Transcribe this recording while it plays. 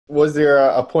was there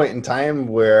a point in time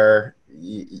where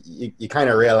you kind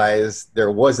of realized there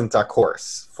wasn't a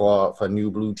course for new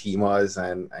blue teamers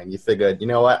and you figured, you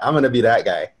know what, I'm going to be that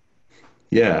guy?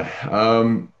 Yeah.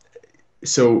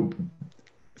 So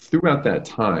throughout that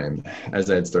time,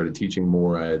 as I had started teaching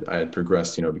more, I had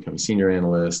progressed, become a senior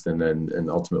analyst,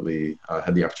 and ultimately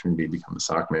had the opportunity to become the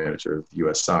SOC manager of the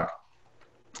U.S. SOC.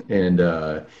 And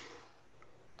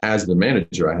as the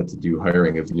manager, I had to do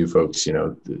hiring of new folks,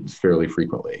 fairly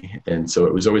frequently. And so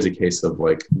it was always a case of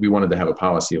like, we wanted to have a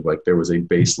policy of like, there was a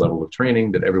base level of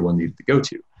training that everyone needed to go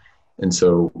to. And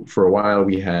so for a while,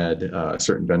 we had a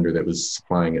certain vendor that was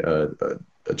supplying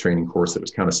a training course that was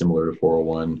kind of similar to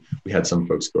 401. We had some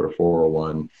folks go to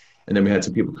 401. And then we had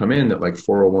some people come in that like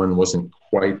 401 wasn't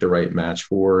quite the right match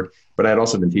for, but I had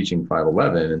also been teaching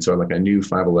 511. And so like I knew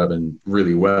 511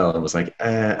 really well and was like,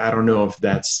 I don't know if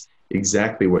that's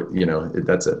exactly what,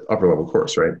 that's an upper level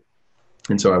course, right?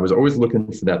 And so I was always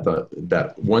looking for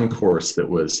that one course that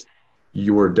was,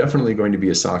 you're definitely going to be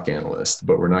a SOC analyst,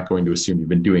 but we're not going to assume you've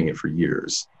been doing it for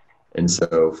years. And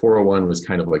so 401 was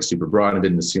kind of like super broad and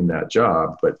didn't assume that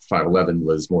job, but 511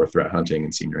 was more threat hunting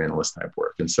and senior analyst type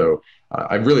work. And so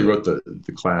I really wrote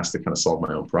the class to kind of solve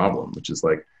my own problem, which is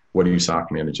like, what do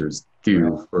SOC managers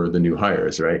do for the new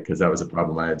hires, right? Because that was a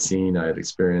problem I had seen, I had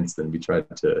experienced, and we tried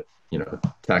to,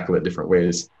 tackle it different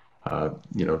ways,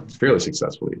 fairly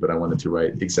successfully. But I wanted to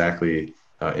write exactly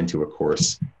into a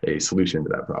course a solution to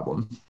that problem.